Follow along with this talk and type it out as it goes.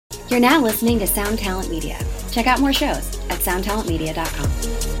You're now listening to Sound Talent Media. Check out more shows at soundtalentmedia.com.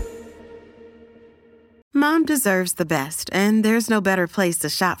 Mom deserves the best, and there's no better place to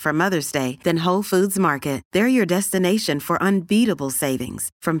shop for Mother's Day than Whole Foods Market. They're your destination for unbeatable savings,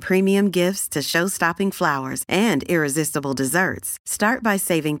 from premium gifts to show-stopping flowers and irresistible desserts. Start by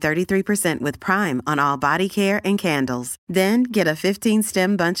saving 33% with Prime on all body care and candles. Then get a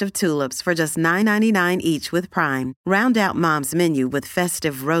 15-stem bunch of tulips for just $9.99 each with Prime. Round out Mom's menu with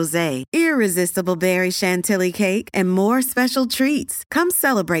festive rosé, irresistible berry chantilly cake, and more special treats. Come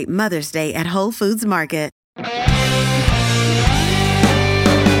celebrate Mother's Day at Whole Foods Market. Hi,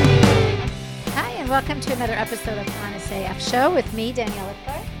 and welcome to another episode of Honest AF Show with me, Daniela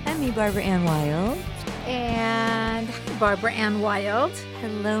Clark. And me, Barbara Ann Wild. And Barbara Ann Wild.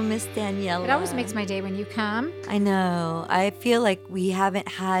 Hello, Miss Daniela. It always makes my day when you come. I know. I feel like we haven't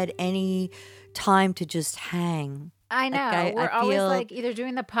had any time to just hang. I know. Like We're always like either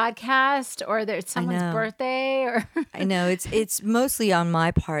doing the podcast or there's someone's birthday or I know. It's mostly on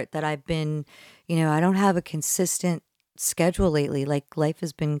my part that I've been, I don't have a consistent schedule lately. Like life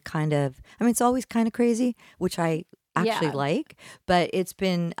has been it's always kind of crazy, which I actually like, but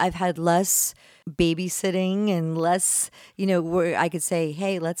I've had less babysitting and less, where I could say,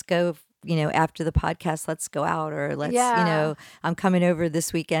 hey, let's go, after the podcast, let's go out, or let's, I'm coming over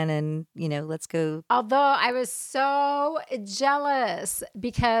this weekend and, let's go. Although I was so jealous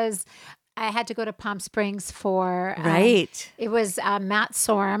because I had to go to Palm Springs for right. It was Matt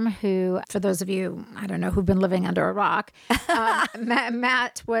Sorum, who, for those of you, I don't know, who've been living under a rock,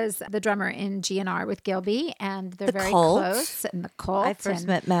 Matt was the drummer in GNR with Gilby, and they're very close. And the Cult. I first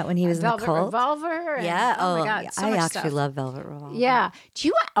met Matt when he was in the Cult. Revolver. And, yeah. Oh my God. So I much actually stuff. love Velvet Revolver. Yeah.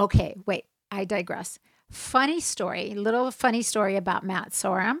 Okay, wait. I digress. Little funny story about Matt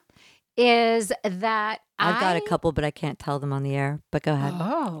Sorum is that I've got a couple, but I can't tell them on the air. But go ahead.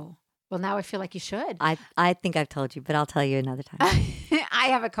 Oh. Well, now I feel like you should. I think I've told you, but I'll tell you another time. I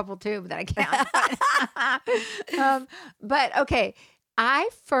have a couple too that I can't. But okay, I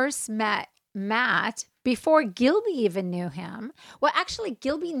first met Matt before Gilby even knew him. Well, actually,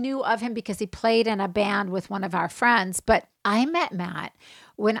 Gilby knew of him because he played in a band with one of our friends. But I met Matt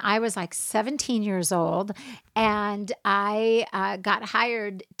when I was like 17 years old, and I got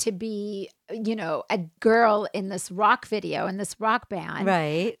hired to be, a girl in this rock video, in this rock band.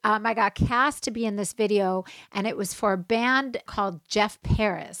 Right. I got cast to be in this video, and it was for a band called Jeff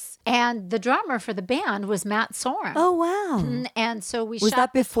Paris. And the drummer for the band was Matt Sorum. Oh, wow. And so we was shot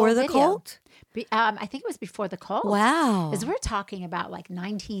that before the video. Cult? I think it was before the Cult. Wow. Because we're talking about like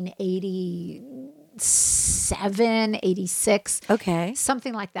 1987, 86. Okay.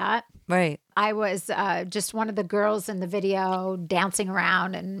 Something like that. Right. I was just one of the girls in the video dancing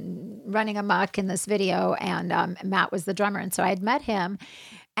around and running amok in this video. And Matt was the drummer. And so I had met him.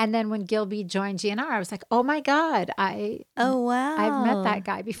 And then when Gilby joined GNR, I was like, oh my God, oh wow, I've met that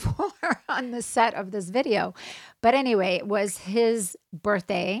guy before on the set of this video. But anyway, it was his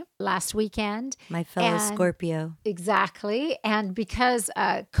birthday last weekend. My fellow Scorpio. Exactly. And because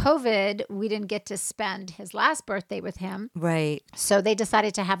COVID, we didn't get to spend his last birthday with him. Right. So they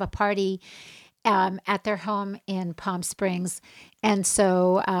decided to have a party at their home in Palm Springs. And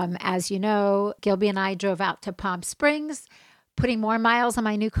so, as you know, Gilby and I drove out to Palm Springs, putting more miles on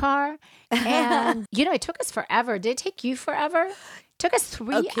my new car. And, it took us forever. Did it take you forever? It took us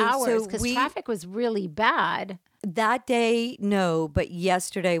 3 hours because traffic was really bad. That day, no, but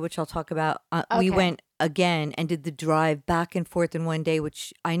yesterday, which I'll talk about, we went again and did the drive back and forth in one day,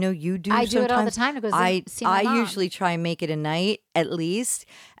 which I know you do. I do it all the time to go see my mom. I usually try and make it a night at least.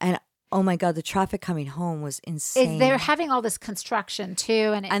 And oh my God, the traffic coming home was insane. They're having all this construction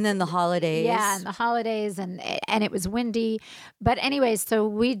too. And then the holidays. Yeah, and the holidays, and it was windy. But anyways, so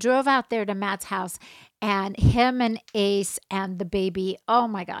we drove out there to Matt's house, and him and Ace and the baby, oh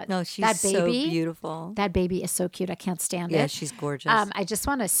my God. No, she's so beautiful. That baby is so cute. I can't stand it. Yeah, she's gorgeous. I just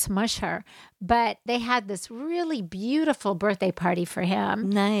want to smush her. But they had this really beautiful birthday party for him.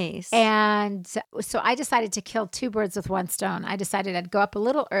 Nice. And so I decided to kill two birds with one stone. I decided I'd go up a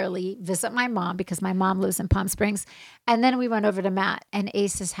little early, visit my mom because my mom lives in Palm Springs. And then we went over to Matt and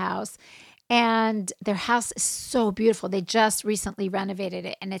Ace's house. And their house is so beautiful. They just recently renovated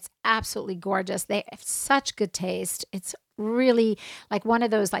it, and it's absolutely gorgeous. They have such good taste. It's really like one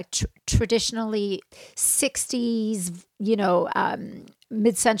of those like traditionally 60s,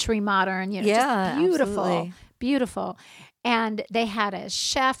 mid-century modern, just beautiful, absolutely. Beautiful. And they had a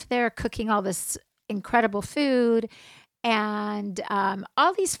chef there cooking all this incredible food. And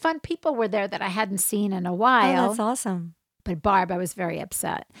all these fun people were there that I hadn't seen in a while. Oh, that's awesome. But Barb, I was very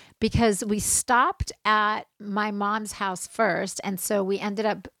upset because we stopped at my mom's house first. And so we ended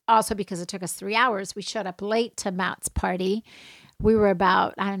up also because it took us 3 hours, we showed up late to Matt's party. We were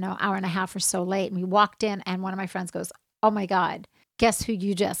about, I don't know, hour and a half or so late. And we walked in and one of my friends goes, "Oh my God, guess who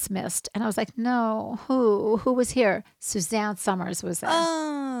you just missed?" And I was like, "No, who? Who was here?" Suzanne Summers was there.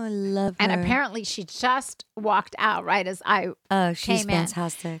 Oh, love her. And apparently she just walked out right as I she's came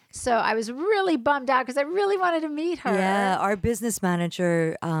fantastic. in. So I was really bummed out because I really wanted to meet her. Yeah, our business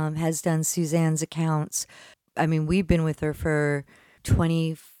manager has done Suzanne's accounts. I mean, we've been with her for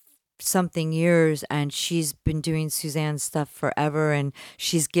 20-something years, and she's been doing Suzanne's stuff forever. And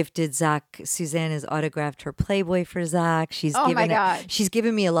she's gifted Zach. Suzanne has autographed her Playboy for Zach. my God. She's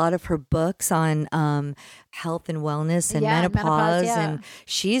given me a lot of her books on health and wellness and menopause, and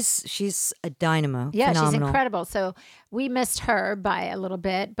she's a dynamo. Yeah, Phenomenal. she's incredible. So we missed her by a little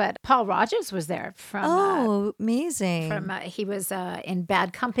bit, but Paul Rogers was there from. Amazing! He was in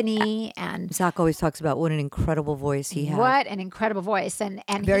Bad Company, and Zach always talks about what an incredible voice he has. what an incredible voice, and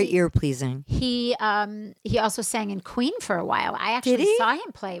Very ear pleasing. He also sang in Queen for a while. I actually saw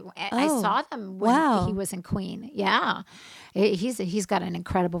him play. I saw them when he was in Queen. Yeah, he's got an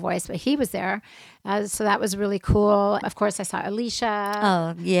incredible voice, but he was there, so that was really cool. Of course, I saw Alicia.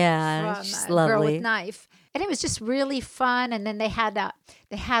 Oh yeah, from, she's Girl lovely. with Knife. And it was just really fun. And then they had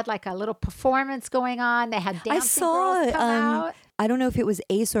like a little performance going on. They had dancing girls come out. I don't know if it was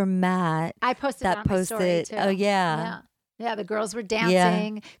Ace or Matt. I posted that it on my story too. Oh yeah. Yeah, the girls were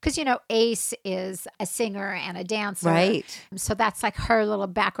dancing because Ace is a singer and a dancer, Right? So that's like her little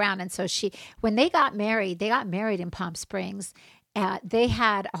background. And so when they got married in Palm Springs. They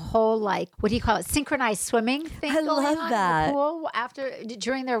had a whole what do you call it? Synchronized swimming thing. I going love on that. in the pool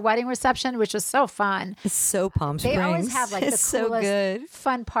during their wedding reception, which was so fun. It's so Palm Springs. They always have the it's so coolest good.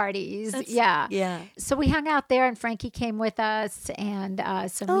 fun parties. Yeah. So we hung out there, and Frankie came with us, and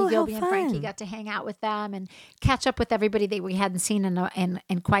so me, Gilby, and Frankie got to hang out with them and catch up with everybody that we hadn't seen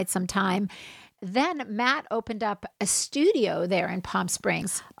in quite some time. Then Matt opened up a studio there in Palm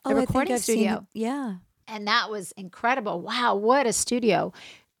Springs, a recording studio. Yeah. And that was incredible. Wow, what a studio.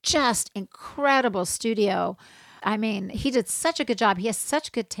 Just incredible studio. I mean, he did such a good job. He has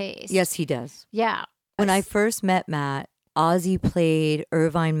such good taste. Yes, he does. Yeah. When I first met Matt, Ozzy played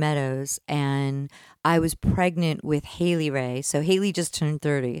Irvine Meadows, and I was pregnant with Haley Ray. So Haley just turned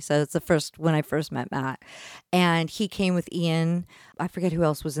 30. So that's when I first met Matt. And he came with Ian. I forget who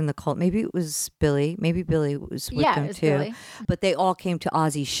else was in the cult. Maybe it was Billy. Maybe Billy was with them too. Billy. But they all came to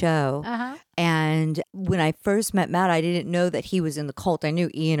Ozzy's show. Uh-huh. And when I first met Matt, I didn't know that he was in the cult. I knew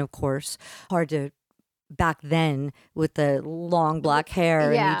Ian, of course. Hard to back then with the long black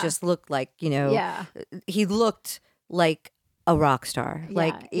hair. And he just looked like, he looked like a rock star. Yeah.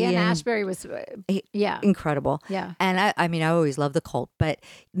 Like Ian Ashbury was incredible. Yeah. And I mean, I always loved the cult, but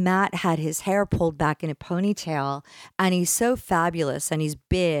Matt had his hair pulled back in a ponytail, and he's so fabulous, and he's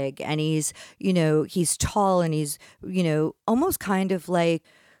big, and he's tall, and he's, almost kind of like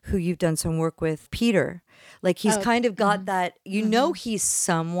who you've done some work with, Peter. Like he's kind of got that, he's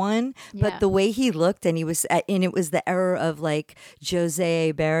someone, but the way he looked, and he was, and it was the era of like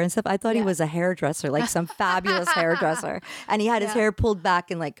Jose Bear and stuff. I thought he was a hairdresser, like some fabulous hairdresser. And he had his hair pulled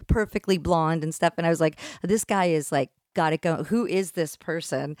back and like perfectly blonde and stuff. And I was like, this guy is like, got it going. Who is this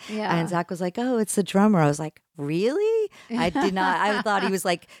person? Yeah. And Zach was like, oh, it's the drummer. I was like, really? I did not. I thought he was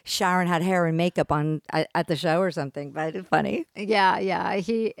like Sharon had hair and makeup on at the show or something, but it's funny. Yeah.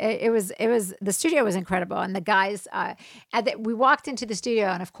 It was the studio was incredible, and the guys. We walked into the studio,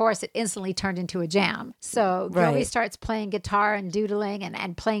 and of course, it instantly turned into a jam. So Gilby starts playing guitar and doodling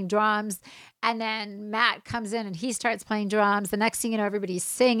and playing drums. And then Matt comes in and he starts playing drums. The next thing you know, everybody's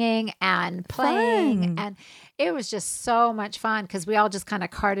singing and playing. And it was just so much fun because we all just kind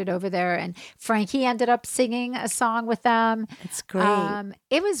of carted over there. And Frankie ended up singing a song with them. It's great.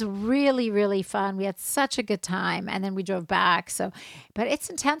 It was really, really fun. We had such a good time. And then we drove back. But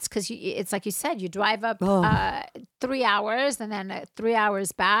it's intense because it's like you said, you drive up 3 hours and then 3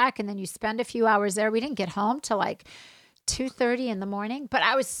 hours back. And then you spend a few hours there. We didn't get home till like 2:30 in the morning, but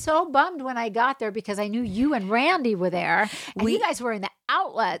I was so bummed when I got there because I knew you and Randy were there, and you guys were in the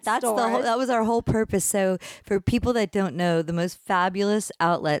outlet store. That was our whole purpose. So for people that don't know, the most fabulous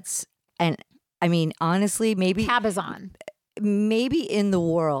outlets, and I mean honestly, maybe Cabazon. Maybe in the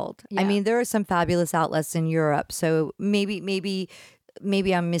world. Yeah. I mean, there are some fabulous outlets in Europe, so maybe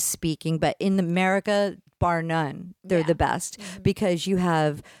I'm misspeaking, but in America, bar none, they're the best because you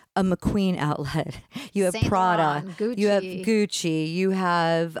have a McQueen outlet, you have Saint Prada, Laurent, Gucci. you have Gucci, you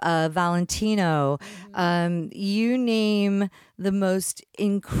have Valentino, you name the most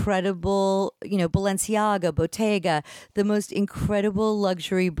incredible, Balenciaga, Bottega, the most incredible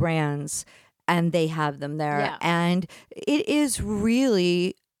luxury brands, and they have them there. Yeah. And it is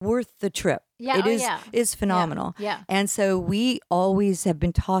really worth the trip. Yeah, It is phenomenal. Yeah. And so we always have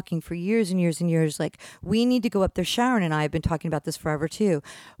been talking for years and years and years, like, we need to go up there. Sharon and I have been talking about this forever too.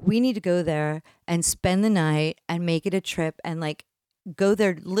 We need to go there and spend the night and make it a trip and like go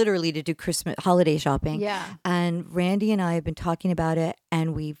there literally to do Christmas holiday shopping. Yeah. And Randy and I have been talking about it,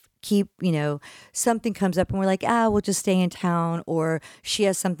 and we've keep, something comes up and we're like, we'll just stay in town, or she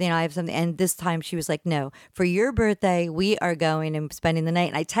has something, I have something. And this time she was like, no, for your birthday, we are going and spending the night.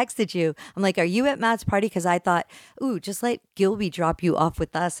 And I texted you. I'm like, are you at Matt's party? Because I thought, just let Gilby drop you off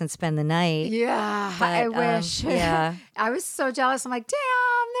with us and spend the night. Yeah, But, I wish. yeah. I was so jealous. I'm like,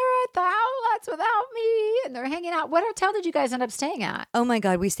 damn, they're at the outlets without me and they're hanging out. What hotel did you guys end up staying at? Oh my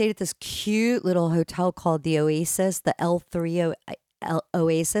God. We stayed at this cute little hotel called the Oasis, the L3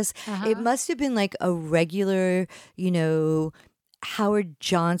 Oasis. It must have been like a regular, Howard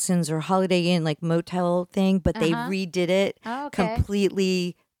Johnson's or Holiday Inn like motel thing, but they redid it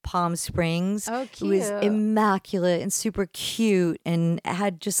completely Palm Springs. Oh, It was cute. immaculate and super cute and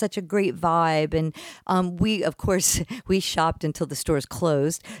had just such a great vibe. And we, of course, we shopped until the stores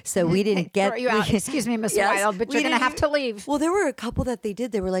closed, so we didn't get Throw you out. Excuse me, Miss Yes, Wild, but we you're going to didn't have to leave. Well, there were a couple that they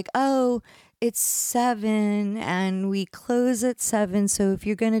did. They were like, oh, it's 7 and we close at 7. So if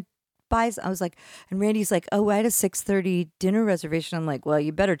you're going to buy, I was like, and Randy's like, oh, I had a 6:30 dinner reservation. I'm like, well,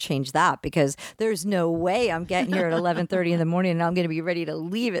 you better change that because there's no way I'm getting here at 11:30 in the morning and I'm going to be ready to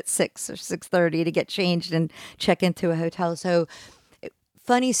leave at 6 or 6:30 to get changed and check into a hotel. So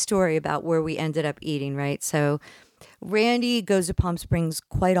funny story about where we ended up eating, right? So Randy goes to Palm Springs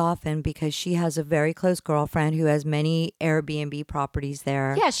quite often because she has a very close girlfriend who has many Airbnb properties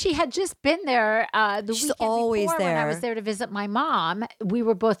there. Yeah, she had just been there the She's weekend always before when I there. was there to visit my mom. We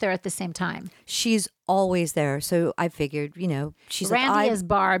were both there at the same time. She's always there. So I figured, she's Randy like, is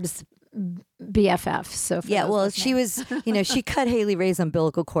Barb's BFF. So for yeah, those well, listening. she was, she cut Haley Ray's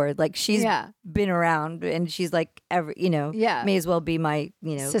umbilical cord. Like she's Yeah. been around and she's like, Yeah. may as well be my,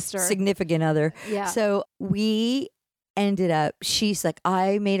 Sister. significant other. Yeah. So we ended up, she's like,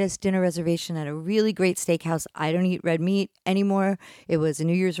 I made us dinner reservation at a really great steakhouse. I don't eat red meat anymore. It was a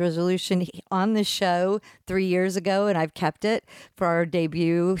New Year's resolution on the show 3 years ago, and I've kept it for our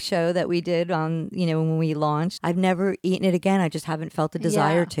debut show that we did on, when we launched. I've never eaten it again. I just haven't felt a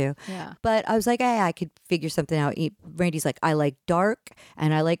desire to. Yeah. But I was like, hey, I could figure something out. Randy's like, I like dark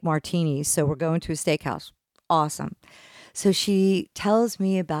and I like martinis. So we're going to a steakhouse. Awesome. So she tells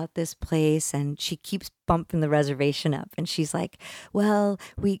me about this place and she keeps bumping the reservation up. And she's like, well,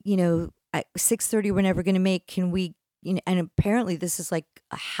 we, at 6:30, we're never going to make, can we, and apparently this is like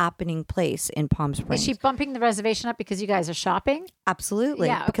a happening place in Palm Springs. Is she bumping the reservation up because you guys are shopping? Absolutely.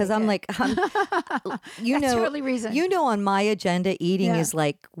 Yeah, okay, because I'm good. like, That's the only reason. On my agenda, eating Yeah. is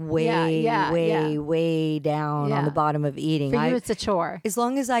like way, Yeah, way down Yeah. on the bottom of eating. For you, it's a chore. As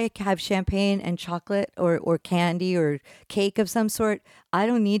long as I have champagne and chocolate or candy or cake of some sort, I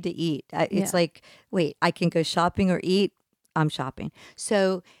don't need to eat. It's Yeah. like, wait, I can go shopping or eat. I'm shopping.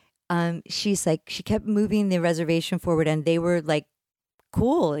 So she's like, she kept moving the reservation forward and they were like,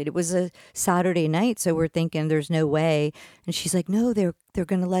 cool. It was a Saturday night. So we're thinking there's no way. And she's like, no, they're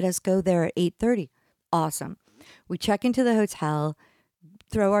going to let us go there at 8:30. Awesome. We check into the hotel,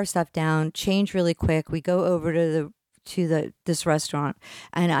 throw our stuff down, change really quick. We go over to this restaurant,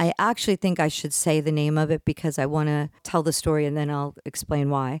 and I actually think I should say the name of it because I want to tell the story and then I'll explain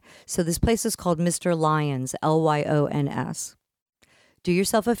why. So this place is called Mr. Lyons, Lyons. Do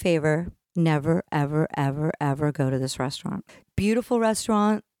yourself a favor, never, ever, ever, ever go to this restaurant. Beautiful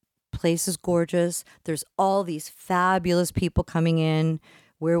restaurant, place is gorgeous. There's all these fabulous people coming in.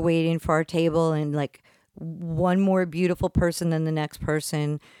 We're waiting for our table and like one more beautiful person than the next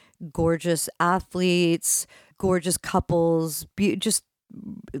person. Gorgeous athletes, gorgeous couples, just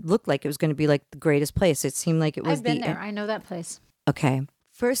it looked like it was going to be like the greatest place. It seemed like it was I've been there. I know that place. Okay.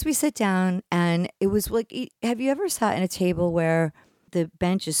 First we sit down and it was like, have you ever sat in a table where the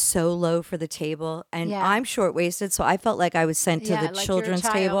bench is so low for the table and Yeah. I'm short-waisted, so I felt like I was sent to Yeah, the like you're a children's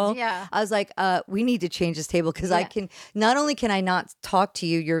child. table. Yeah. I was like, we need to change this table because I Yeah. can, not only can I not talk to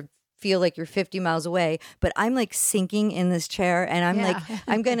you, feel like you're 50 miles away, but I'm like sinking in this chair and I'm Yeah. like,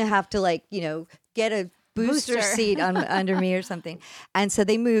 I'm going to have to like, get a booster seat under me or something. And so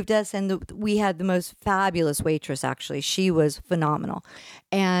they moved us and we had the most fabulous waitress, actually. She was phenomenal.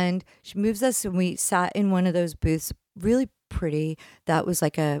 And she moves us and we sat in one of those booths, really pretty. That was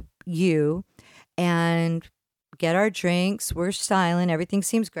like a U, and get our drinks. We're silent. Everything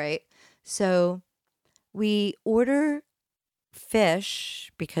seems great. So we order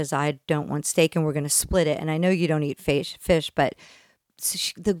fish because I don't want steak and we're going to split it. And I know you don't eat fish, but so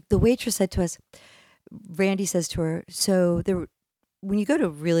the waitress said to us, Randy says to her, so when you go to a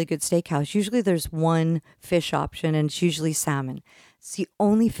really good steakhouse, usually there's one fish option, and it's usually salmon. It's the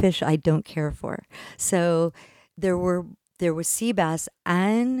only fish I don't care for. So there was sea bass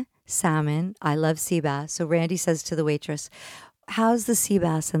and salmon. I love sea bass. So Randy says to the waitress, "How's the sea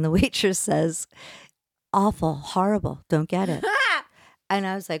bass?" And the waitress says, "Awful, horrible, don't get it." And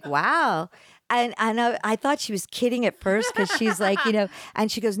I was like, wow. And I thought she was kidding at first because she's like,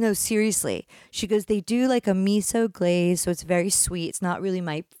 and she goes, "No, seriously." She goes, "They do like a miso glaze, so it's very sweet. It's not really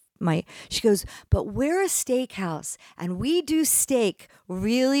my." She goes, "But we're a steakhouse and we do steak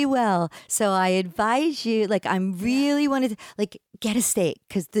really well. So I advise you, like, I'm really wanted to like get a steak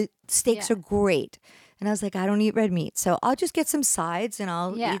because the steaks are great." And I was like, "I don't eat red meat, so I'll just get some sides and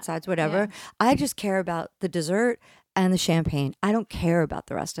I'll eat sides, whatever. I just care about the dessert and the champagne. I don't care about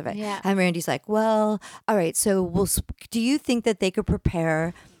the rest of it." Yeah. And Randy's like, "Well, all right, so do you think that they could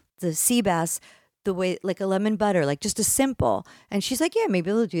prepare the sea bass the way, like a lemon butter, like just a simple?" And she's like, "Yeah,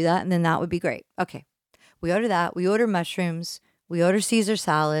 maybe they'll do that. And then that would be great." Okay. We order that. We order mushrooms. We order Caesar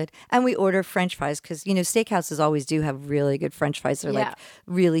salad, and we order French fries because, steakhouses always do have really good French fries. They're like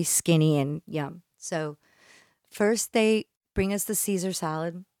really skinny and yum. So first they bring us the Caesar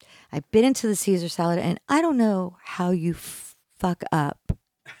salad. I bit into the Caesar salad, and I don't know how you fuck up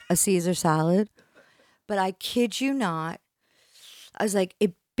a Caesar salad, but I kid you not, I was like,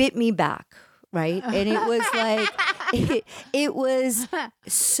 it bit me back, right? And it was like, it was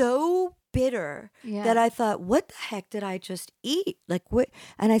so bitter that I thought, what the heck did I just eat? Like what?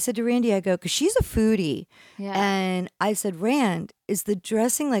 And I said to Randy, I go, because she's a foodie. Yeah. And I said, "Rand, is the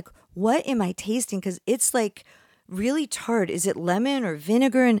dressing like, what am I tasting? Because it's like really tart. Is it lemon or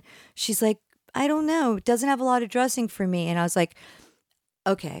vinegar?" And she's like, "I don't know. It doesn't have a lot of dressing for me." And I was like,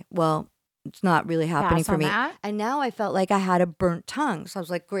 okay, well, it's not really happening for me. That. And now I felt like I had a burnt tongue. So I was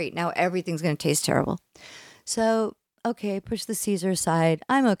like, great, now everything's going to taste terrible. So, okay, push the Caesar aside.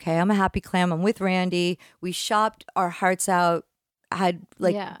 I'm okay. I'm a happy clam. I'm with Randy. We shopped our hearts out, had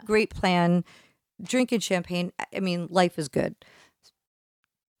great plan, drinking champagne. I mean, life is good.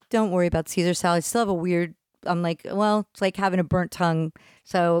 Don't worry about Caesar salad. I still have a weird, I'm like, well, it's like having a burnt tongue.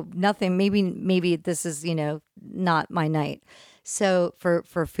 So nothing, maybe this is, not my night. So for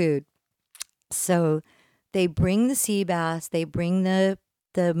food. So they bring the sea bass, they bring the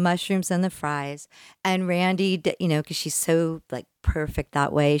mushrooms and the fries, and Randy, because she's so like perfect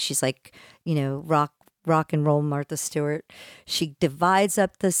that way. She's like, rock and roll Martha Stewart. She divides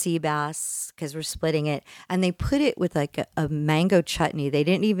up the sea bass because we're splitting it, and they put it with like a mango chutney. They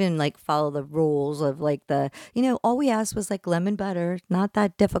didn't even like follow the rules of like all we asked was like lemon butter, not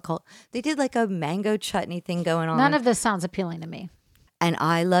that difficult. They did like a mango chutney thing going on. None of this sounds appealing to me. And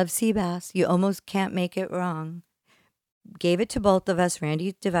I love sea bass. You almost can't make it wrong. Gave it to both of us.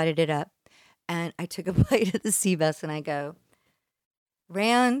 Randy divided it up, and I took a bite of the sea bass, and I go,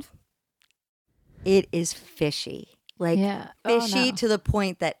 "Rand, it is fishy. Like fishy to the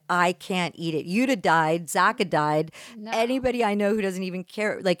point that I can't eat it. You'd have died. Zach had died. No. Anybody I know who doesn't even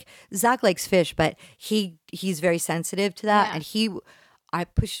care. Like Zach likes fish, but he's very sensitive to that. Yeah. And I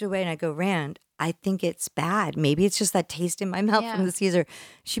pushed it away and I go, "Rand, I think it's bad. Maybe it's just that taste in my mouth from the Caesar."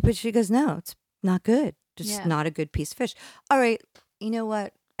 She goes, "No, it's not good. It's not a good piece of fish." All right, you know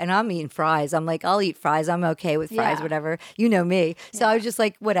what? And I'm eating fries. I'm like, I'll eat fries. I'm okay with fries, whatever. You know me. So I was just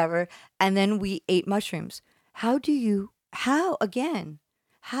like, whatever. And then we ate mushrooms. How does a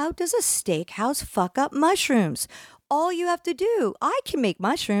steakhouse fuck up mushrooms? All you have to do, I can make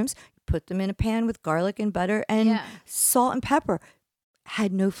mushrooms, put them in a pan with garlic and butter and salt and pepper.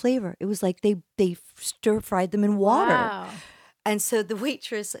 Had no flavor. It was like they stir fried them in water. Wow. And so the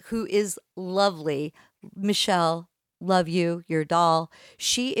waitress, who is lovely, Michelle, love you, your doll.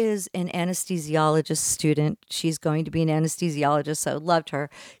 She is an anesthesiologist student. She's going to be an anesthesiologist, so loved her.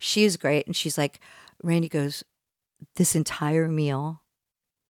 She is great. And she's like, Randy goes, "This entire meal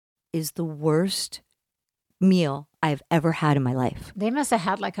is the worst meal I've ever had in my life." They must have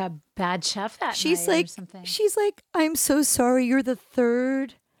had like a bad chef that night or something. She's like, "I'm so sorry. You're the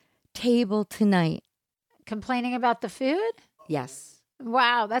third table tonight." Complaining about the food? Yes.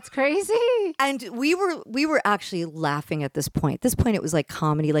 Wow, that's crazy. And we were actually laughing at this point. At this point, it was like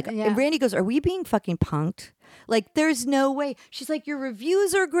comedy. Like, and Randy goes, "Are we being fucking punked? Like, there's no way." She's like, "Your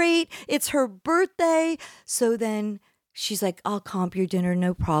reviews are great. It's her birthday." So then she's like, "I'll comp your dinner,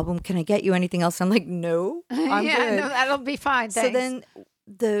 no problem. Can I get you anything else?" I'm like, "No, I'm good. No, that'll be fine. Thanks." So then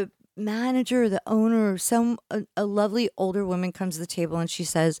the manager, the owner, a lovely older woman comes to the table and she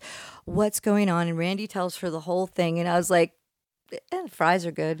says, "What's going on?" And Randy tells her the whole thing. And I was like, fries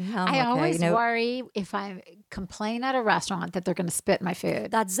are good. I always worry if I complain at a restaurant that they're going to spit my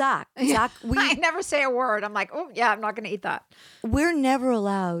food. That's Zach. Zach, I never say a word. I'm like, oh, yeah, I'm not going to eat that. We're never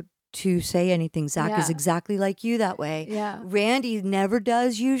allowed to say anything. Zach is exactly like you that way. Yeah. Randy never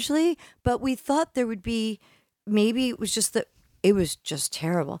does usually, but we thought there would be, maybe it was just that it was just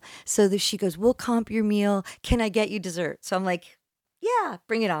terrible. So she goes, we'll comp your meal. Can I get you dessert? So I'm like, yeah,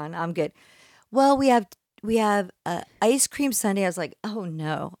 bring it on. I'm good. Well, we have ice cream sundae. I was like, oh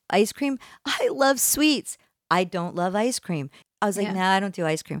no, ice cream. I love sweets. I don't love ice cream. I was like, nah, I don't do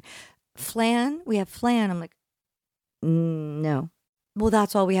ice cream. Flan. We have flan. I'm like, no. Well,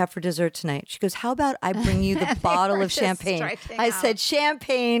 that's all we have for dessert tonight. She goes, how about I bring you the bottle of champagne? I said,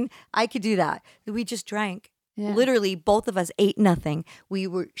 champagne. I could do that. We just drank. Yeah. Literally, both of us ate nothing. We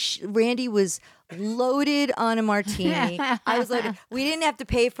were, Randy was loaded on a martini. I was loaded. We didn't have to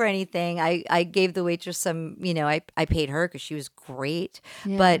pay for anything. I gave the waitress some, I paid her because she was great.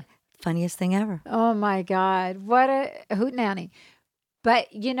 Yeah. But funniest thing ever. Oh my God. What a hootenanny.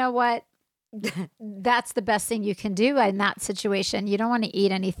 But you know what? That's the best thing you can do in that situation. You don't want to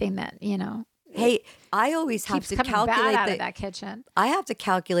eat anything that, Hey, I always have to calculate out of that kitchen. I have to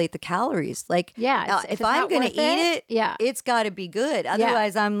calculate the calories. Like, if I'm going to eat it, it's got to be good.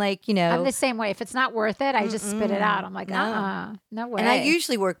 Otherwise, I'm like, I'm the same way. If it's not worth it, I just spit it out. I'm like, no way. And I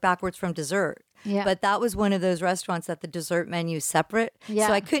usually work backwards from dessert. Yeah. But that was one of those restaurants that the dessert menu is separate. Yeah.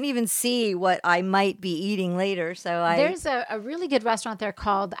 So I couldn't even see what I might be eating later. There's a really good restaurant there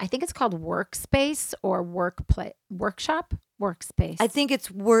called, I think it's called Workspace or Workshop? Workspace. I think it's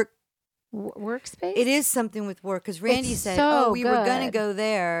Workspace? It is something with work because Randy said, we were going to go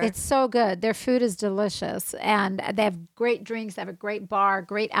there. It's so good. Their food is delicious and they have great drinks. They have a great bar,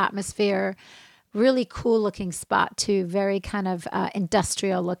 great atmosphere, really cool looking spot too. Very kind of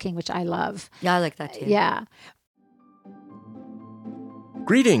industrial looking, which I love. Yeah, I like that too. Yeah.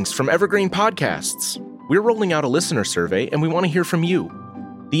 Greetings from Evergreen Podcasts. We're rolling out a listener survey and we want to hear from you.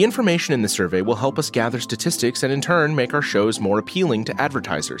 The information in the survey will help us gather statistics and in turn make our shows more appealing to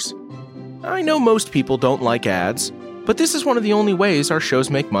advertisers. I know most people don't like ads, but this is one of the only ways our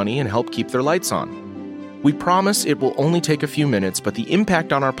shows make money and help keep their lights on. We promise it will only take a few minutes, but the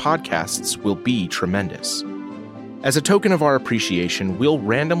impact on our podcasts will be tremendous. As a token of our appreciation, we'll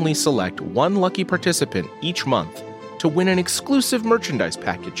randomly select one lucky participant each month to win an exclusive merchandise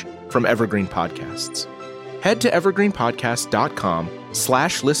package from Evergreen Podcasts. Head to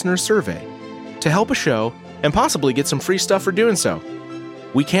evergreenpodcast.com/listenersurvey to help a show and possibly get some free stuff for doing so.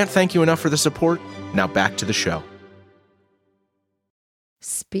 We can't thank you enough for the support. Now back to the show.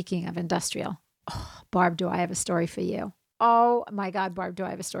 Speaking of industrial, Barb, do I have a story for you? Oh my God, Barb, do I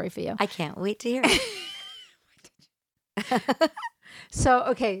have a story for you? I can't wait to hear it. So,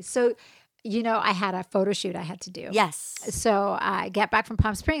 I had a photo shoot I had to do. Yes. So I get back from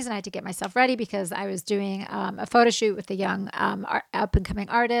Palm Springs and I had to get myself ready because I was doing a photo shoot with a young up-and-coming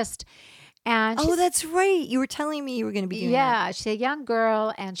artist. And that's right. You were telling me you were going to be doing that. Yeah, she's a young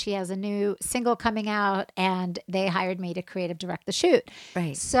girl and she has a new single coming out and they hired me to creative direct the shoot.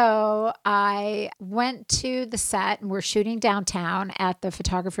 Right. So I went to the set and we're shooting downtown at the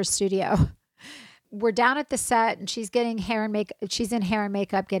photographer's studio. We're down at the set and she's getting hair and makeup. She's in hair and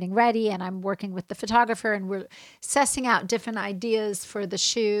makeup getting ready and I'm working with the photographer and we're sussing out different ideas for the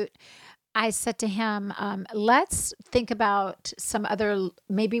shoot. I said to him, let's think about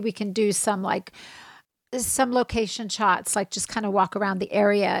maybe we can do some location shots, like just kind of walk around the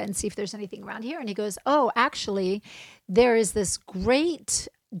area and see if there's anything around here. And he goes, oh, actually, there is this great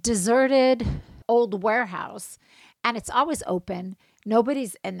deserted old warehouse and it's always open.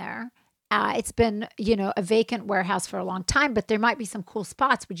 Nobody's in there. It's been, a vacant warehouse for a long time, but there might be some cool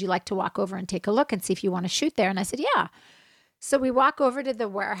spots. Would you like to walk over and take a look and see if you want to shoot there? And I said, yeah. So we walk over to the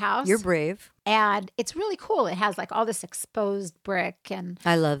warehouse. You're brave. And it's really cool. It has all this exposed brick and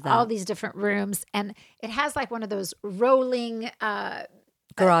I love that. All these different rooms. And it has one of those rolling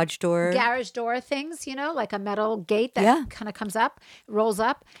garage door things, like a metal gate that kind of comes up, rolls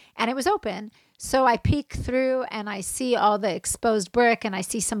up, and it was open. So I peek through and I see all the exposed brick and I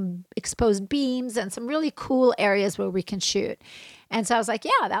see some exposed beams and some really cool areas where we can shoot. And so I was like,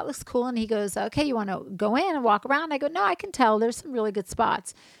 yeah, that looks cool. And he goes, okay, you want to go in and walk around? I go, no, I can tell there's some really good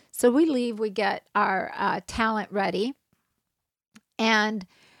spots. So we leave, we get our talent ready. And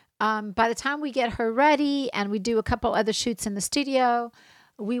by the time we get her ready and we do a couple other shoots in the studio,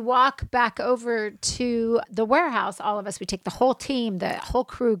 we walk back over to the warehouse. All of us, we take the whole team, the whole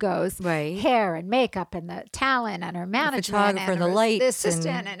crew goes, right? Hair and makeup and the talent and her management, the photographer, and the lights, the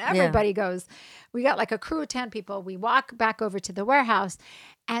assistant, and everybody goes. We got a crew of 10 people. We walk back over to the warehouse,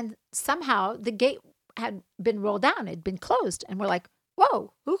 and somehow the gate had been rolled down. It'd been closed. And we're like,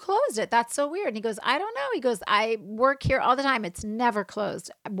 whoa, who closed it? That's so weird. And he goes, I don't know. He goes, I work here all the time. It's never closed.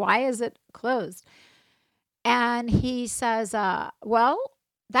 Why is it closed? And he says, well,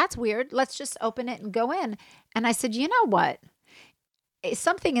 that's weird. Let's just open it and go in. And I said, you know what?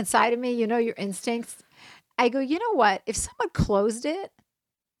 Something inside of me, you know, your instincts. I go, you know what? If someone closed it,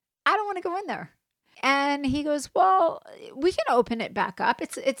 I don't want to go in there. And he goes, well, we can open it back up.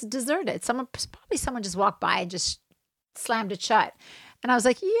 It's deserted. Probably someone just walked by and just slammed it shut. And I was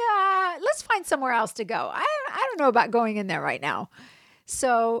like, yeah, let's find somewhere else to go. I don't know about going in there right now.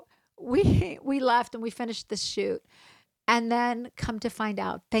 So we left and we finished the shoot. And then come to find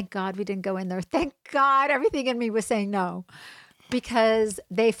out, thank God we didn't go in there. Thank God everything in me was saying no. Because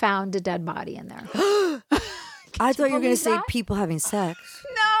they found a dead body in there. I thought you were going to say people having sex.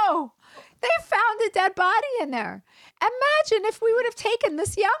 No, they found a dead body in there. Imagine if we would have taken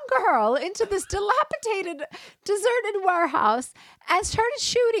this young girl into this dilapidated, deserted warehouse and started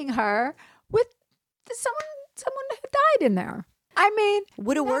shooting her with someone who died in there. I mean,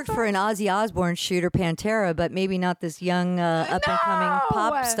 would have worked for an Ozzy Osbourne shooter, Pantera, but maybe not this young up-and-coming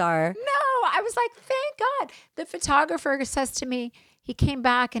pop star. No, I was like, thank God. The photographer says to me, he came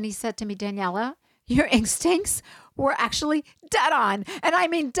back and he said to me, Daniela, your instincts were actually dead on. And I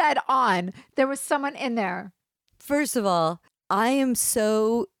mean dead on. There was someone in there. First of all, I am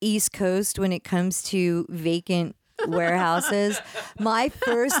so East Coast when it comes to vacant warehouses. My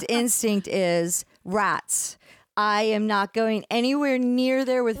first instinct is rats. I am not going anywhere near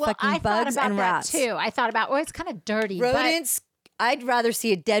there with fucking bugs and rats. Too. I thought about, well, it's kind of dirty. Rodents, I'd rather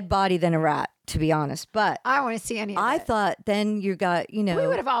see a dead body than a rat, to be honest. But I don't want to see any of I it. thought then you got, you know. We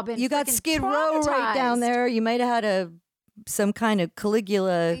would have all been You got Skid Row right down there. You might have had some kind of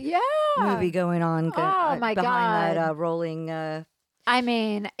Caligula movie going on my behind God. that rolling... I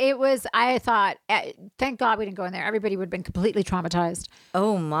mean, I thought, thank God we didn't go in there. Everybody would have been completely traumatized.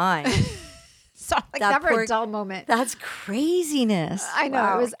 Oh, my. So never a dull moment. That's craziness. I know.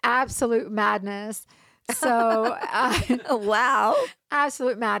 Wow. It was absolute madness. So, wow.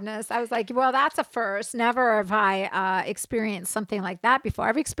 Absolute madness. I was like, well, that's a first. Never have I experienced something like that before.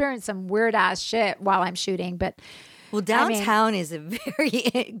 I've experienced some weird ass shit while I'm shooting, but... Well, downtown is a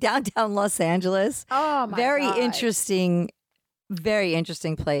downtown Los Angeles. Oh, my God. Very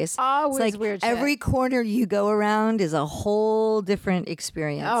interesting place. Always it's like weird shit. Every corner you go around is a whole different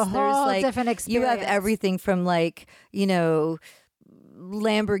experience. Different experience. You have everything from Lamborghinis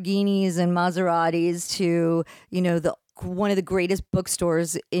and Maseratis to, one of the greatest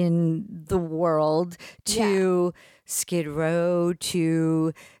bookstores in the world to Skid Row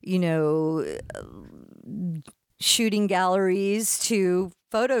to, shooting galleries to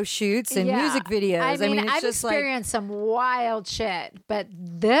photo shoots and music videos. I mean, it's I've just experienced some wild shit, but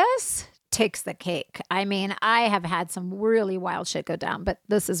this takes the cake. I mean, I have had some really wild shit go down, but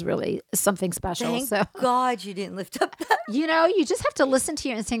this is really something special. Thank God you didn't lift up that. You just have to listen to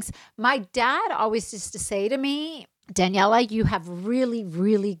your instincts. My dad always used to say to me, Daniela, you have really,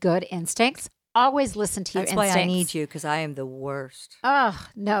 really good instincts. Always listen to your instincts. That's why I need you, because I am the worst. Oh,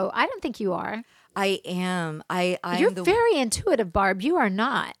 no, I don't think you are. I am. You're very intuitive, Barb. You are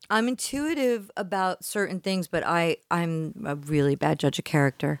not. I'm intuitive about certain things, but I'm a really bad judge of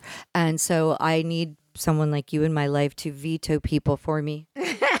character. And so I need someone like you in my life to veto people for me.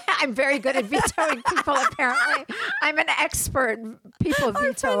 I'm very good at vetoing people, apparently. I'm an expert people vetoer.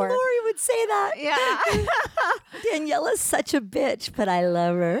 Our friend Lori would say that. Yeah. Daniela's such a bitch, but I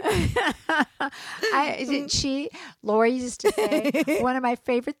love her. Lori used to say, one of my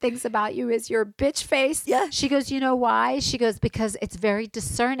favorite things about you is your bitch face. Yeah. She goes, you know why? She goes, because it's very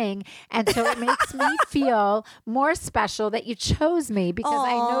discerning. And so it makes me feel more special that you chose me because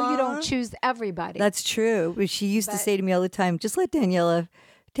I know you don't choose everybody. That's true. She used to say to me all the time, just let Daniela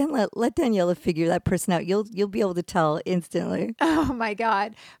figure that person out. You'll be able to tell instantly. Oh my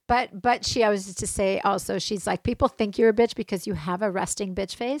God. But she always used to say also, she's like, people think you're a bitch because you have a resting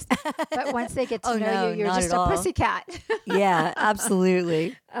bitch face. But once they get to know you, you're just a pussycat. Yeah,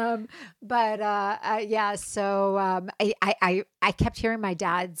 absolutely. So I kept hearing my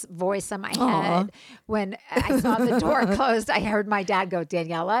dad's voice in my head. When I saw the door closed, I heard my dad go,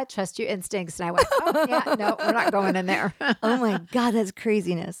 Daniela, trust your instincts. And I went, oh yeah, no, we're not going in there. Oh my God, that's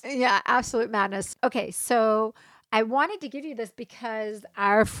craziness. Yeah, absolute madness. Okay, so I wanted to give you this because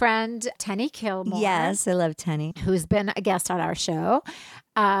our friend Tenny Kilmore. Yes, I love Tenny. Who's been a guest on our show.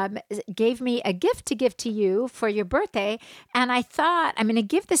 gave me a gift to give to you for your birthday. And I thought, I'm going to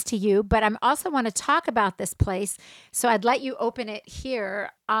give this to you, but I'm also want to talk about this place. So I'd let you open it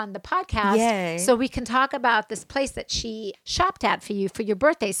here on the podcast. Yay. So we can talk about this place that she shopped at for you for your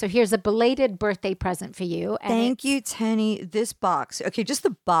birthday. So here's a belated birthday present for you. And Thank you, Tenny. This box, okay, just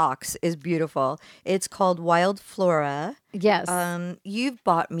the box is beautiful. It's called Wild Flora. Yes. You've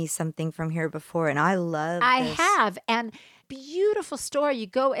bought me something from here before, and I love I this. have. And beautiful store. You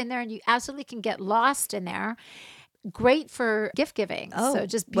go in there and you absolutely can get lost in there. Great for gift giving. So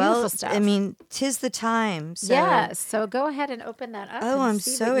just beautiful stuff. I mean, 'tis the time. So. Yes. So go ahead and open that up. Oh, and I'm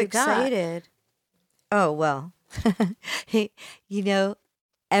see so what you got. excited. Oh, well, you know,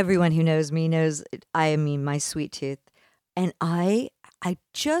 everyone who knows me knows I mean my sweet tooth. And I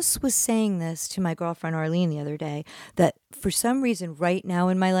just was saying this to my girlfriend Arlene the other day, that for some reason right now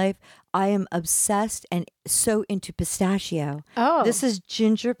in my life, I am obsessed and so into pistachio. Oh. This is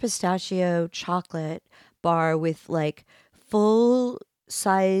ginger pistachio chocolate bar with like full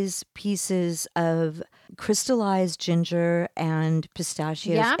size pieces of crystallized ginger and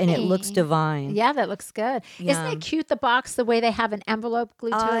pistachios, and it looks Yummy. divine. Yeah, that looks good. Isn't Yum. it cute, the box, the way they have an envelope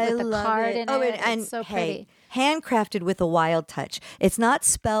glued to I it with the love card it. in Oh, it? and It's so hey, pretty. handcrafted with a wild touch. It's not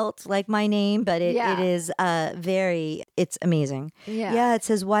spelt like my name, but it Yeah. is it's amazing. Yeah. Yeah, it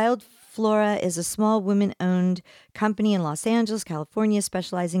says Wild Flora is a small women-owned company in Los Angeles, California,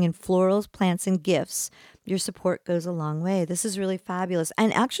 specializing in florals, plants, and gifts. Your support goes a long way. This is really fabulous.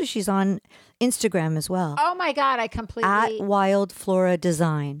 And actually, she's on Instagram as well. Oh my God, I completely. At Wild Flora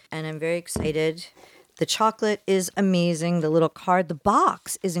Design. And I'm very excited. The chocolate is amazing. The little card, the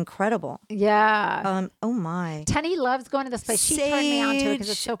box is incredible. Yeah. Oh my. Tenny loves going to this place. She turned me on to it because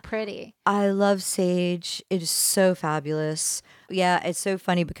it's Sage. so pretty. I love sage. It is so fabulous. Yeah, it's so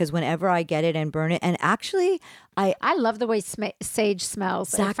funny because whenever I get it and burn it, and actually, I love the way sage smells.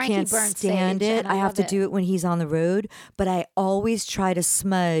 Zach Frankie can't burns stand sage, it. and I have love to do it when he's on the road, but I always try to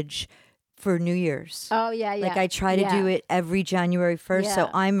smudge for New Year's. Oh, yeah, yeah. Like I try to do it every January 1st, so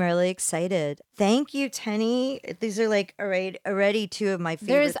Yeah. I'm really excited. Thank you, Tenny. These are like already two of my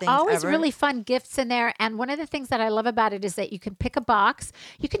favorite There's things always ever. really fun gifts in there. And one of the things that I love about it is that you can pick a box.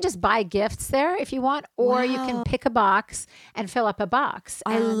 You can just buy gifts there if you want, or you can Wow. pick a box and fill up a box.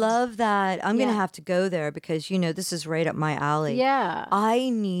 I And- love that. I'm going Yeah. to have to go there because, this is right up my alley. Yeah.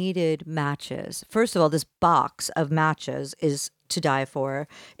 I needed matches. First of all, this box of matches is to die for.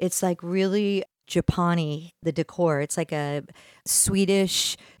 It's like really Japani, the decor. It's like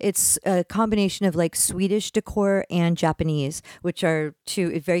it's a combination of like Swedish decor and Japanese, which are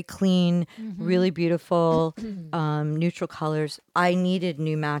two very clean, really beautiful, neutral colors. I needed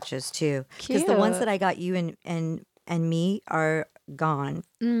new matches too. Because the ones Cute. that I got you and me are gone.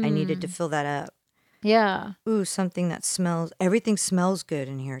 I needed to fill that up. Yeah. Ooh, something that everything smells good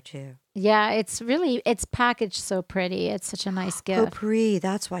in here too. Yeah. It's packaged so pretty. It's such a nice gift. Potpourri,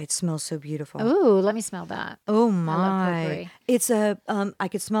 that's why it smells so beautiful. Ooh, let me smell that. Oh love my. potpourri. It's I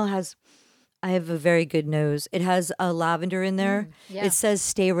could smell I have a very good nose. It has a lavender in there. yeah. It says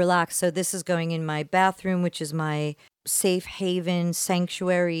stay relaxed. So this is going in my bathroom, which is my safe haven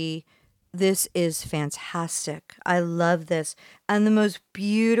sanctuary. This is fantastic. I love this. And the most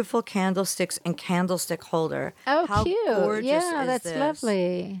beautiful candlesticks and candlestick holder. Oh, How cute. gorgeous Yeah, is that's this?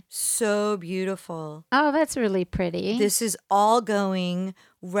 lovely. So beautiful. Oh, that's really pretty. This is all going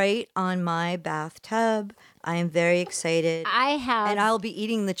right on my bathtub. I am very excited. I have And I'll be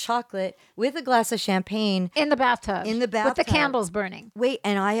eating the chocolate with a glass of champagne. in the bathtub. In the With the bathtub. candles burning. Wait,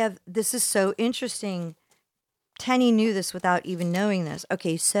 and this is so interesting. Tenny knew this without even knowing this.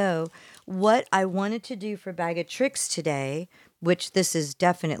 Okay, so what I wanted to do for Bag of Tricks today, which this is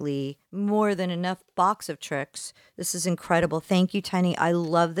definitely more than enough box of tricks. This is incredible. Thank you, Tenny. I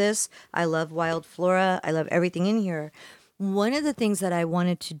love this. I love Wild Flora. I love everything in here. One of the things that I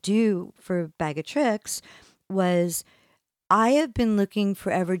wanted to do for Bag of Tricks was I have been looking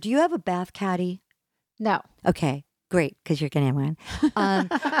forever. Do you have a bath caddy? No. Okay, great, because you're gonna have one.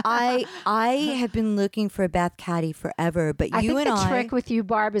 I have been looking for a bath caddy forever, but I you think and the I trick with you,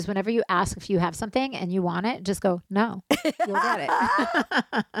 Barb, is whenever you ask if you have something and you want it, just go, no. You'll get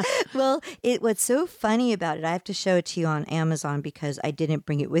it. well, what's so funny about it, I have to show it to you on Amazon because I didn't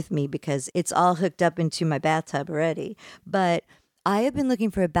bring it with me because it's all hooked up into my bathtub already. But I have been looking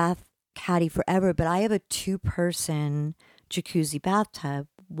for a bath caddy forever, but I have a 2-person jacuzzi bathtub.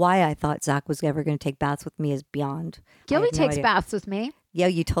 Why I thought Zach was ever going to take baths with me is beyond. I Gilby have no takes idea. baths with me. Yeah,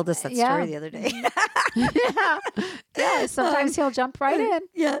 you told us that Yeah. story the other day. Yeah. Sometimes he'll jump right in.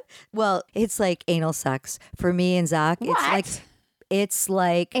 Yeah. Well, it's like anal sex for me and Zach. What? It's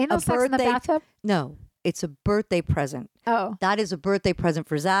like Anal a sex in the birthday. bathtub? No, it's a birthday present. Oh. That is a birthday present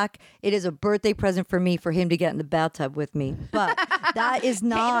for Zach. It is a birthday present for me for him to get in the bathtub with me. But that is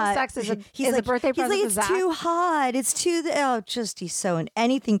not. Anal sex is a like, birthday present he's for like, Zach? it's too hot. It's too. He's so in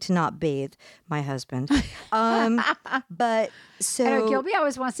anything to not bathe. My husband. But so. I know Gilby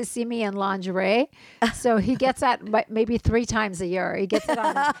always wants to see me in lingerie, so he gets that maybe 3 times a year. He gets it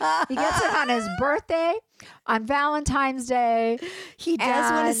on his birthday, on Valentine's Day. He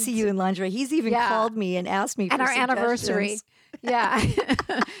does want to see you in lingerie. He's even called me and asked me for our suggestions. Anniversary. Yeah.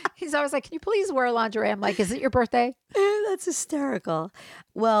 He's always like, can you please wear lingerie? I'm like, is it your birthday? That's hysterical.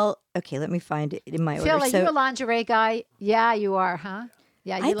 Well, okay, let me find it in my Phil, order. are you a lingerie guy? Yeah, you are, huh?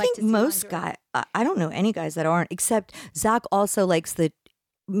 Yeah, you I like think to see most lingerie. I don't know any guys that aren't, except Zach also likes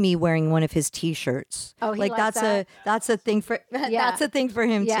me wearing one of his T-shirts. Oh, he like likes that's a thing for that's a thing for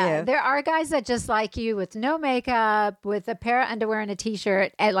him too. There are guys that just like you with no makeup, with a pair of underwear and a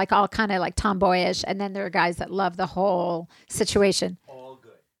T-shirt, and like all kind of like tomboyish. And then there are guys that love the whole situation.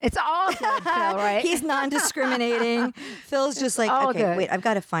 It's all good, Phil, right? He's non-discriminating. Phil's just like, all okay, good. wait, I've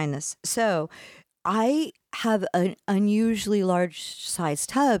got to find this. So I have an unusually large size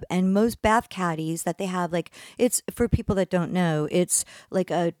tub, and most bath caddies that they have, like, it's for people that don't know, it's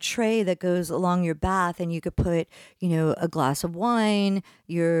like a tray that goes along your bath, and you could put, a glass of wine,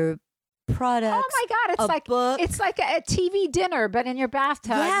 your products. Oh my God! It's like book. it's like a TV dinner, but in your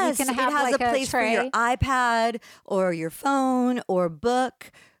bathtub. Yes, you can have it has like a place tray. for your iPad or your phone or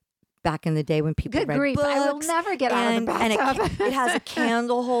book. Back in the day when people Good read grief, books. I will never get out of the bathtub. It has a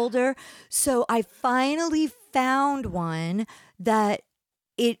candle holder. So I finally found one that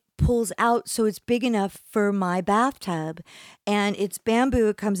it pulls out so it's big enough for my bathtub, and it's bamboo.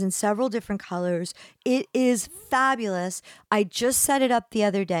 It comes in several different colors. It is fabulous. I just set it up the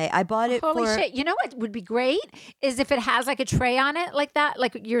other day. I bought it Holy shit. You know what would be great is if it has like a tray on it like that,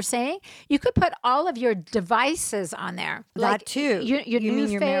 like you're saying, you could put all of your devices on there. That like too. Your you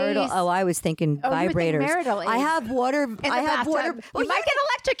mean your marital? Oh, I was thinking Oh, you were thinking vibrators. marital I aids. have water. In the I have bathtub. water. You might get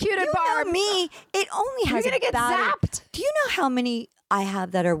electrocuted, you Barb. know me. It only has You're gonna get about zapped. Do you know how many I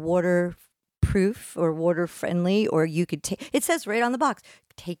have that are waterproof or water friendly? Or you could take. It says right on the box,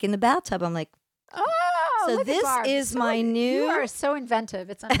 take in the bathtub. I'm like, Oh, So look at this Barb. is my You new- are so inventive.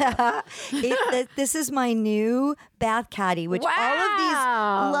 It's unreal. this is my new bath caddy, which all of Wow.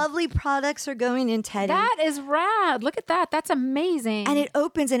 these lovely products are going in, Teddy. That is rad. Look at that. That's amazing. And it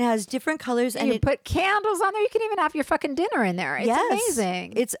opens and it has different colors, and you it put candles on there. You can even have your fucking dinner in there. It's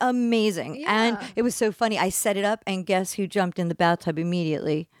amazing. It's amazing. And Yeah. it was so funny. I set it up, and guess who jumped in the bathtub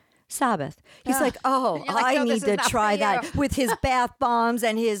immediately? Sabbath. He's like, oh, You're like, I no, this need is to not try for that you. with his bath bombs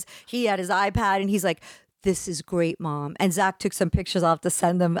and he had his iPad, and he's like, this is great, Mom. And Zach took some pictures. I'll have to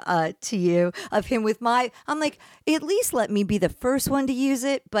send them to you of him with I'm like, at least let me be the first one to use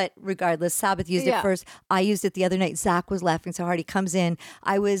it. But regardless, Sabbath used it first. I used it the other night. Zach was laughing so hard. He comes in.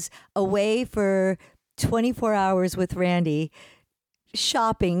 I was away for 24 hours with Randy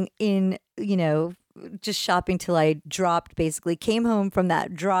shopping in, just shopping till I dropped, basically. Came home from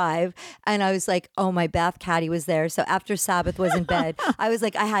that drive, and I was like, oh, my bath caddy was there. So after Sabbath was in bed, I was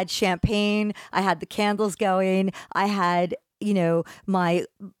like, I had champagne, I had the candles going, I had,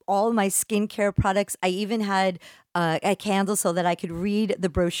 all my skincare products. I even had a candle so that I could read the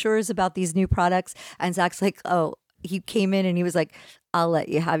brochures about these new products. And Zach's like, oh, he came in and he was like, I'll let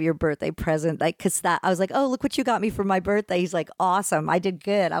you have your birthday present. Like, cause I was like, oh, look what you got me for my birthday. He's like, awesome. I did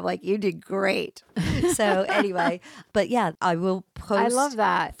good. I'm like, you did great. So anyway, but yeah, I will post I love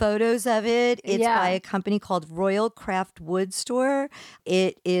that. photos of it. It's Yeah. by a company called Royal Craft Wood Store.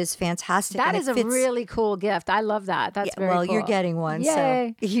 It is fantastic. That and is it a fits- really cool gift. I love that. That's very well, cool. you're getting one.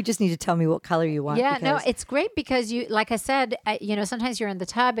 Yay. So you just need to tell me what color you want. Yeah, no, because- it's great because you, like I said, sometimes you're in the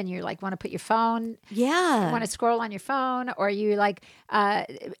tub and you like want to put your phone, yeah. want to scroll on your phone, or you like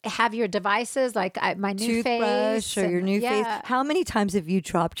have your devices like my new toothbrush face or your and- new yeah. face. How many times have you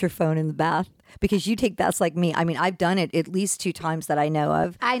dropped your phone in the bath? Because you take baths like me. I mean, I've done it at least 2 times that I know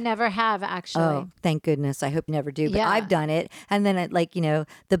of. I never have actually. Oh, thank goodness. I hope you never do. But Yeah. I've done it. And then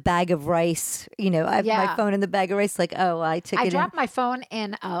the bag of rice, I have my Yeah. phone in the bag of rice. Like, oh, I took I it dropped my phone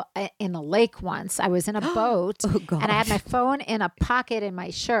in a lake once. I was in a boat Oh, and I had gosh. my phone in a pocket in my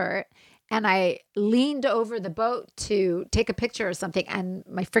shirt, and I leaned over the boat to take a picture or something, and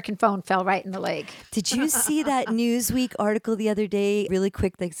my freaking phone fell right in the lake. Did you see that Newsweek article the other day? Really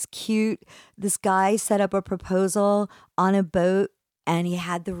quick, that's cute. This guy set up a proposal on a boat, and he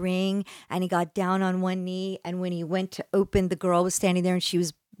had the ring, and he got down on one knee, and when he went to open, the girl was standing there, and she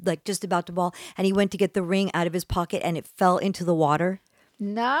was like just about to bawl, and he went to get the ring out of his pocket, and it fell into the water.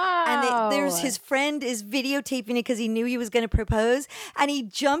 No. And there's his friend is videotaping it because he knew he was going to propose. And he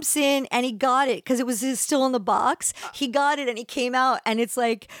jumps in and he got it because it was still in the box. He got it and he came out. And it's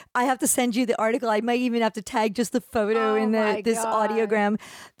like, I have to send you the article. I might even have to tag just the photo in this audiogram.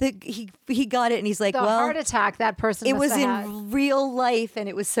 He got it and he's like, the heart attack that person it was in had. real life and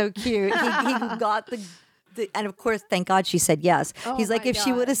it was so cute. He got and of course, thank God she said yes. He's like, if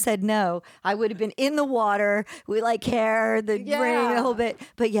she would have said no, I would have been in the water with like hair, the ring, the whole bit.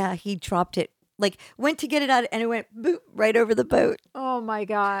 But yeah, he dropped it, like went to get it out and it went boop right over the boat. Oh my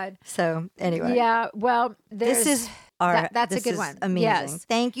God. So anyway. Yeah. Well, this is that's a good one. Amazing. Yes.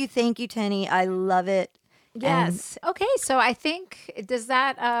 Thank you, Tenny. I love it. Yes. Okay. So I think, does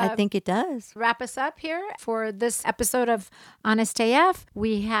that I think it does wrap us up here for this episode of Honest AF?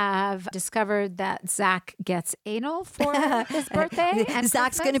 We have discovered that Zach gets anal for his birthday. And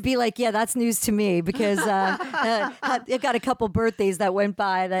Zach's going to be like, yeah, that's news to me because I got a couple birthdays that went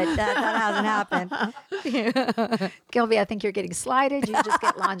by that hasn't happened. Gilby, I think you're getting slighted. You just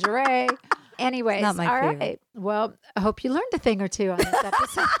get lingerie. Anyways, not my all favorite. Right. Well, I hope you learned a thing or two on this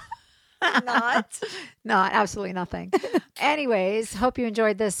episode. Not absolutely nothing. Anyways, hope you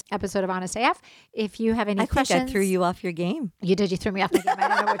enjoyed this episode of Honest AF. If you have any questions, think I threw you off your game. You did. You threw me off my game. I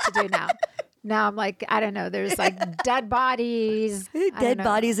don't know what to do now. Now I'm like, I don't know. There's like dead bodies,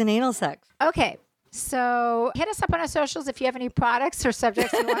 bodies, and anal sex. Okay. So hit us up on our socials if you have any products or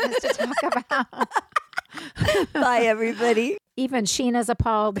subjects you want us to talk about. Bye, everybody. Even Sheena's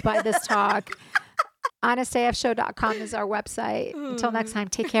appalled by this talk. HonestAFshow.com is our website. Until next time,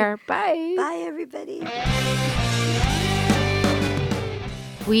 take care. Bye. Bye, everybody.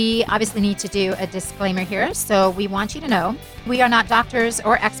 We obviously need to do a disclaimer here. So we want you to know we are not doctors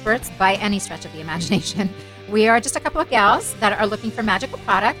or experts by any stretch of the imagination. We are just a couple of gals that are looking for magical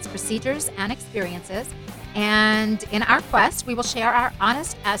products, procedures, and experiences. And in our quest, we will share our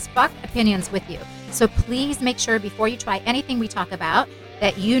honest as fuck opinions with you. So please make sure before you try anything we talk about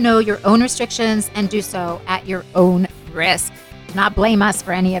that you know your own restrictions and do so at your own risk. Do not blame us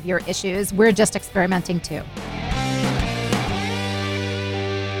for any of your issues. We're just experimenting too.